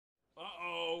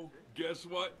Guess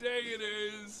what day it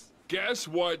is? Guess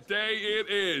what day it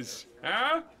is,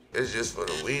 huh? It's just for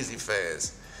the Weezy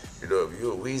fans. You know, if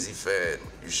you're a Weezy fan,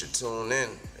 you should tune in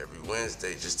every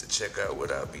Wednesday just to check out what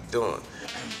I'll be doing.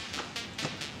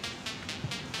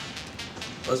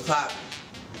 What's poppin'?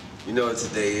 You know what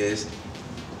today is?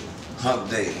 Hump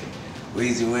Day.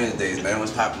 Weezy Wednesdays, man.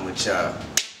 What's poppin' with y'all?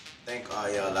 Thank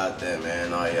all y'all out there,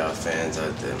 man. All y'all fans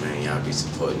out there, man. Y'all be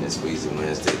supporting this Weezy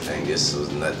Wednesday thing. This was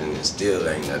nothing and still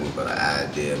ain't nothing but an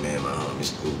idea, man. My homie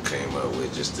School came up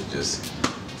with just to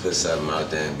put something out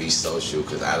there and be social,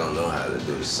 because I don't know how to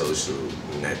do the social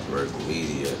network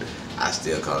media. I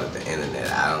still call it the internet.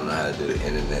 I don't know how to do the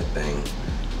internet thing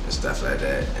and stuff like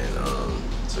that. And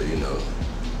so, you know,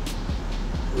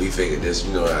 we figured this,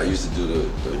 you know, I used to do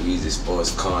the Weezy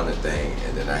Sports Corner thing,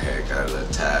 and then I had got a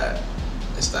little tired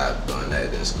and stopped doing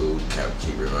that in school.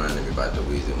 Keep reminding me about the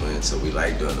Weezy Wednesday. So we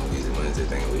like doing the Weezy Wednesday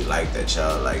thing. We like that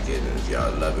y'all like it, and if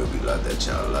y'all love it, we love that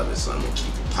y'all love it. So I'm gonna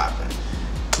keep it popping.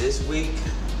 This week,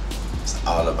 it's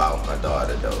all about my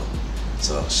daughter, though.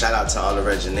 So shout out to all the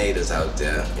Reginae out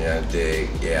there. Yeah, I dig.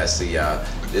 Yeah, I see y'all.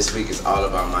 This week is all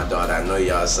about my daughter. I know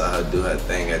y'all saw her do her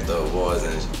thing at the awards,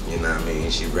 and you know what I mean,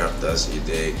 she repped us, you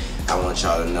dig. I want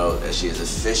y'all to know that she is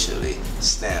officially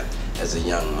stamped as a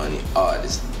Young Money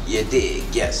artist. You dig?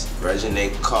 Yes,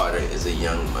 Reginae Carter is a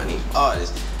Young Money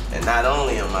artist. And not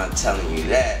only am I telling you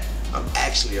that, I'm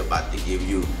actually about to give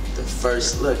you the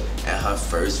first look at her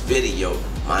first video,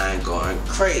 Mine Going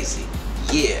Crazy.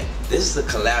 Yeah, this is a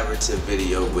collaborative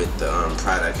video with the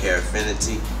product Hair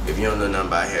Affinity. If you don't know nothing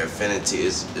about Hair Affinity,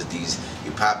 it's these,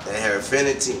 you pop that Hair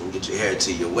Affinity and get your hair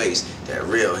to your waist, that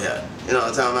real hair. You know what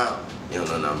I'm talking about? You don't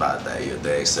know nothing about that, you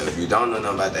dig? So if you don't know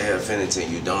nothing about the Hair Affinity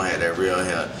and you don't have that real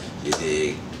hair, you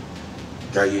dig?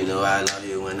 Girl, you know I love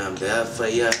you when I'm there for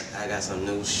you. I got some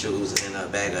new shoes in a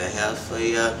bag of hair for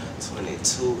you.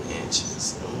 22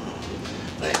 inches.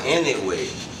 But anyway,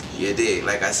 you dig?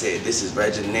 Like I said, this is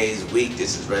Reginae's week.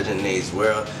 This is Reginae's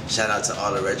world. Shout out to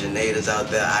all the Reginae out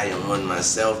there. I am one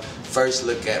myself. First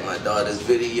look at my daughter's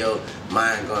video,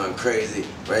 Mine Going Crazy.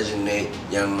 Reginae,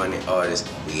 Young Money artist.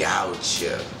 We out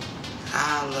here.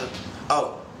 Holla.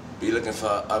 Oh, be looking for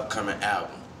an upcoming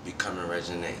album. Becoming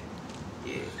Reginae.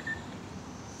 Yeah.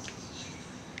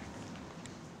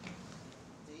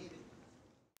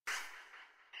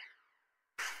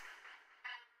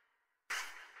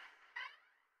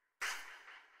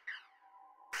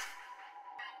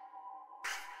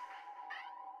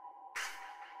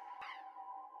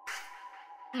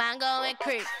 Mine going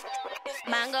creep,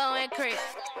 mine going creep,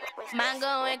 mine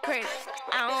going creep.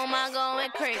 I don't mind going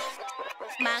creep,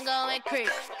 mine going creep,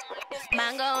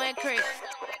 mine going creep,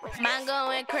 mine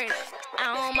going creep.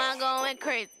 I don't mind going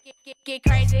creep. Get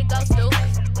crazy, go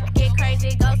stupid. Get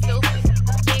crazy, go stupid.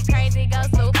 Get crazy, go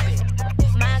stupid.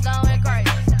 Mine going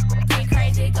crazy. Get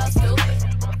crazy, go stupid.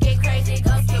 Get crazy,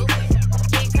 go stupid.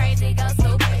 Get crazy, go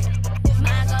stupid.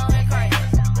 Mine going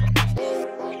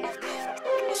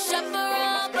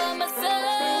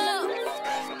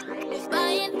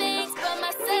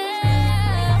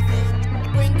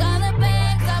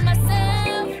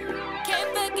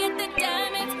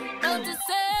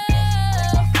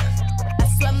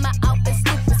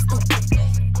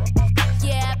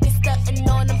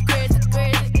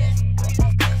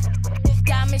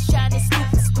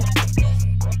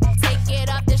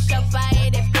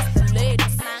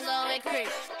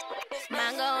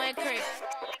crazy.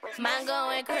 Mine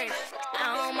going creep.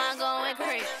 I don't mind going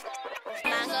creep.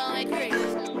 Mine going creep.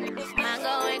 Mine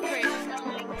going creep.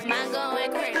 Mine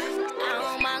going creep. I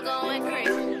don't mind going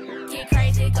creep. Get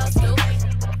crazy, go stupid.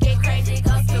 Get crazy,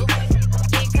 go stupid.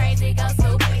 Get crazy, go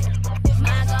stupid.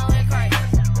 Mine going crazy.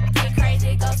 Get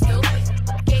crazy, go stupid.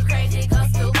 Get crazy, go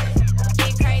stupid.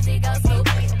 Get crazy, go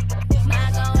stupid.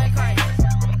 Mine going crazy.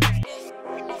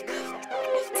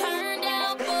 Turn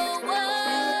down for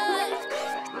what?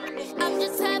 I'm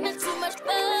just having too much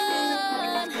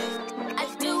fun. I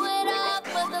do it all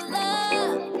for the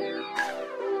love,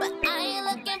 but I ain't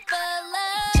looking for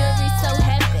love. Jewelry so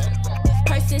heavy,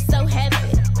 purse is so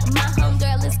heavy. My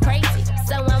homegirl is crazy,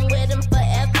 so I'm with him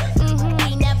forever.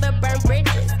 We never burn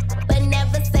bridges, but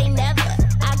never say never.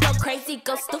 I go crazy,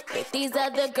 go stupid. These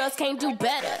other girls can't do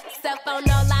better. Cell phone,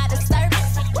 no lot of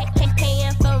service. Ain't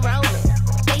paying for roaming.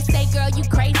 They say, girl, you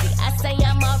crazy. I say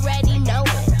I'm already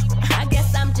knowing. I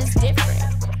guess I'm just different.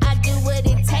 I do what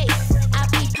it takes. I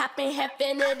be popping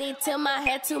Affinity till my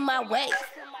head to my waist.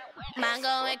 Mine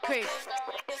going creep.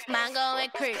 Mine going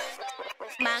creep.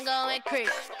 Mine going creep.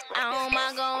 I don't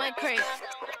mind going creep.